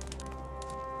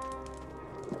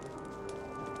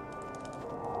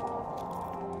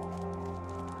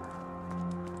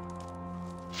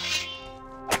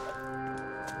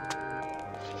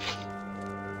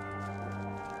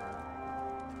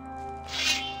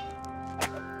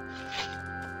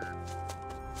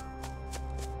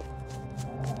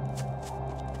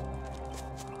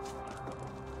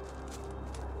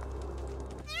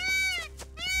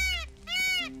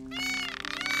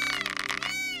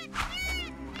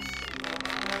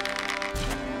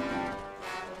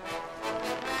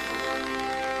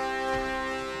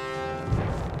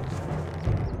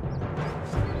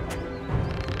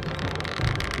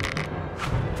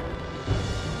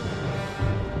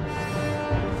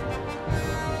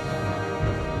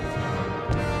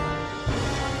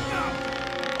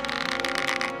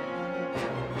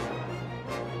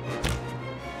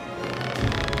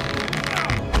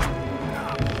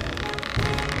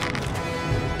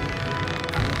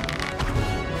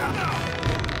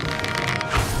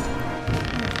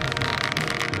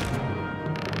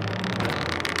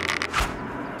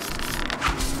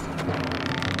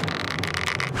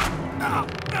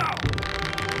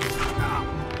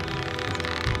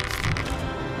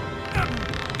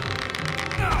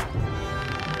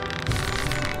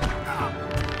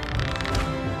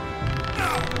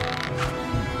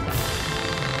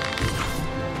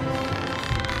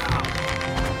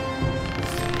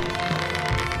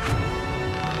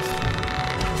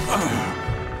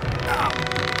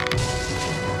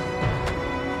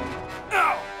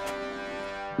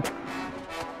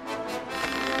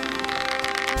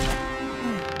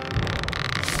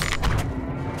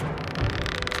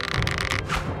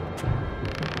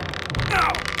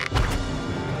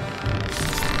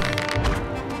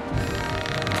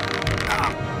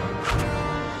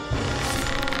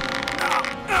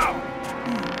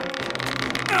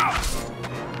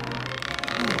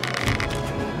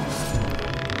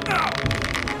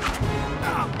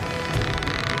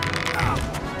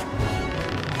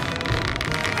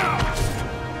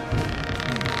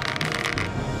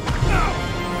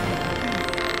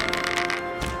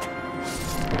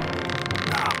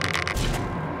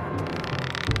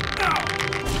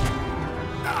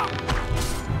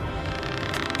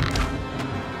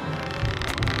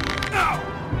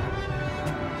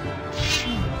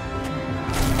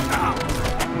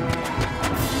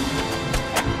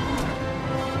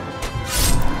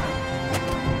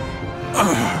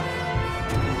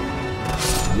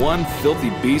 One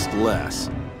filthy beast less.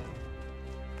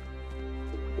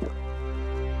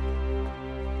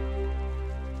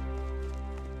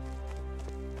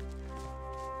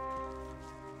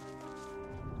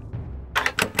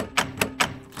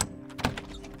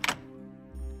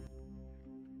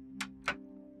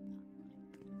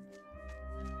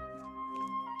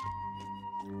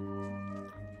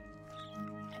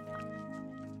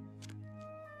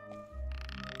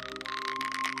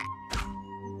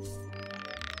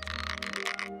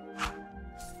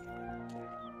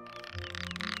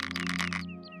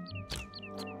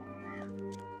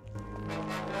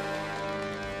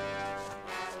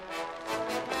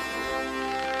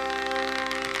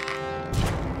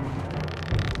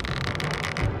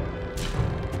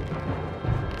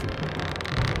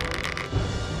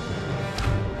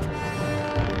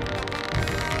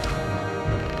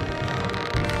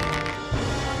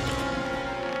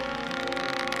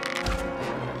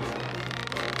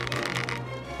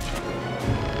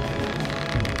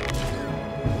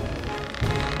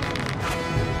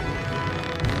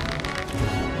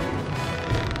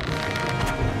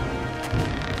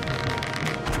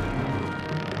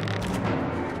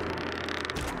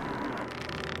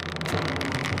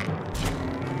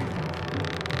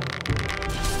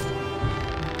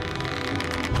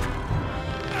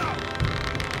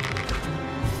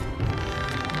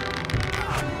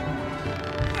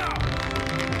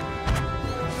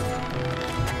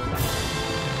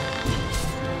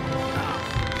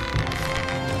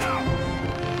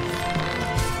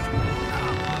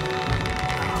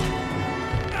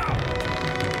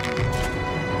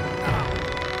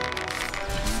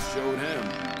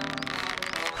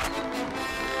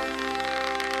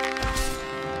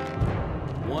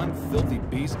 filthy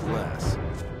beast less.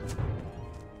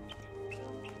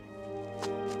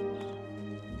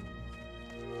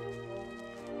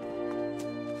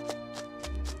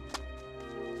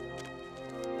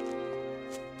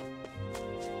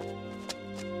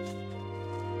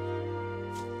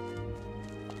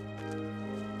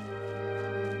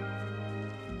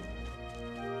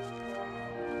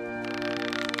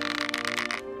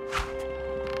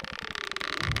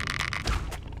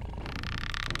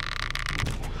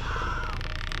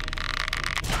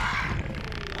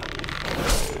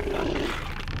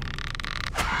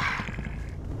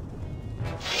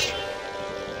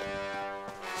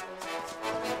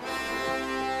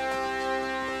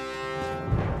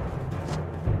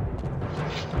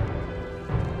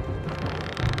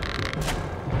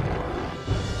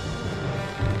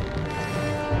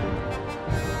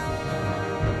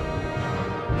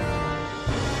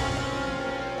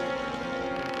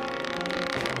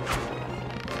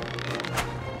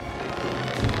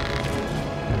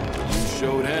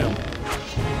 Showed him.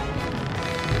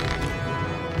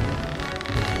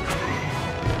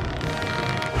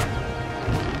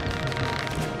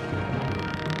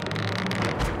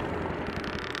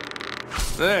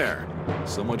 There.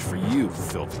 So much for you,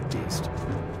 filthy beast.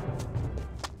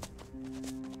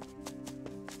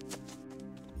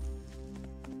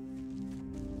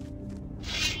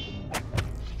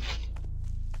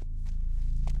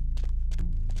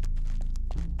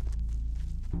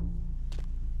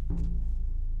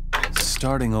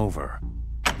 Starting over.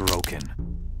 Broken.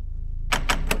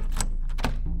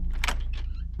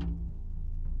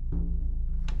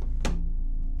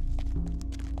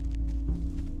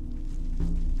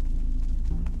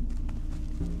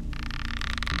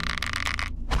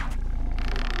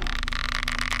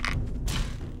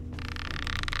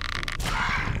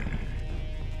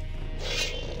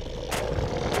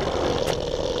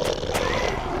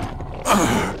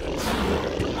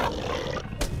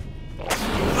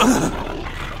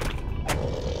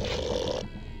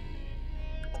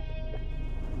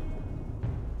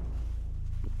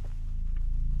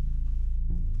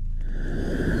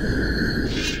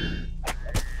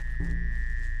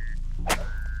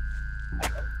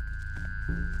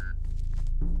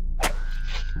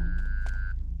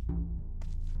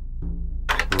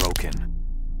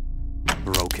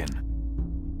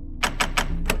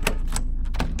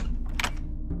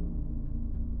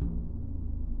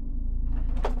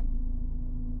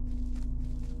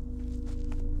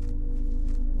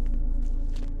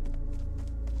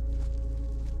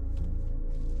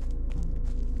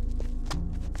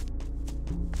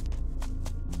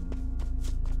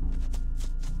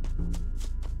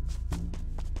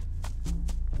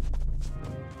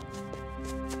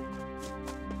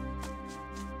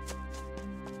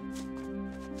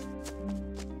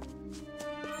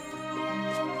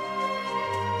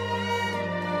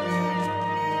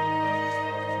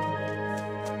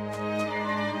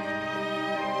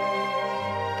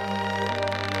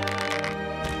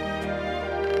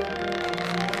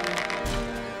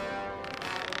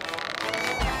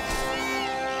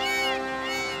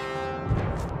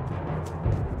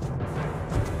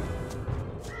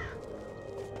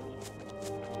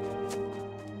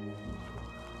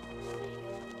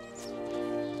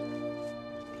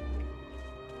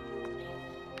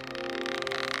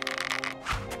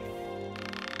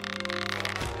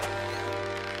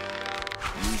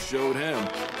 Showed him.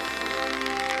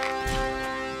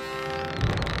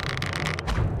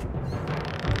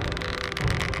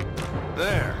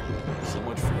 There. So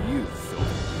much for you,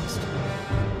 filthy beast.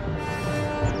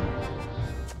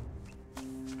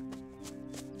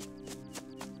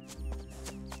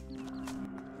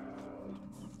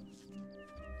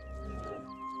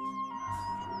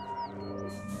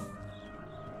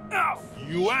 Ow!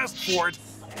 You asked for it!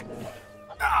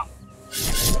 Ow!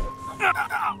 Ow!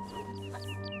 Ow!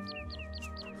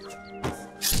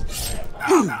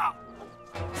 Ow, ow.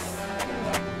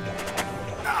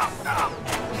 Ow, ow.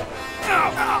 Ow,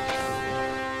 ow.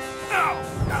 Ow,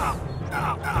 ow,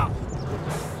 ow, ow.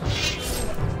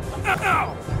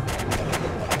 Ow.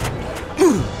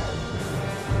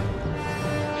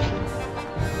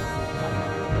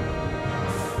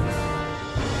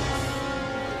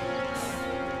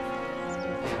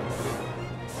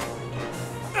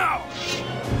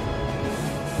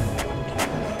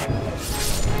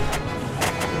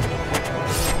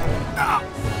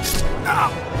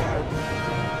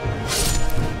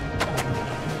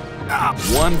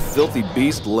 One filthy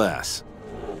beast less.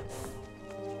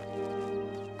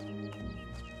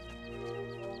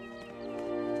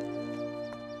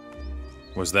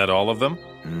 Was that all of them?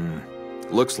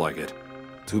 Looks like it.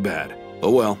 Too bad. Oh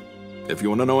well. If you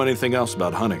want to know anything else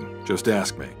about hunting, just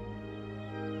ask me.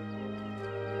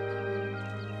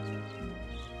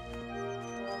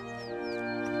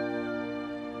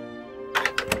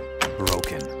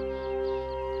 Broken.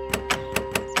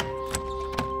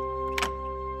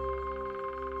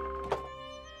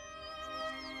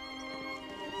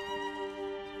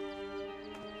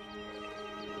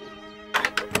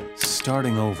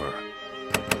 Starting over.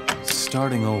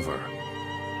 Starting over.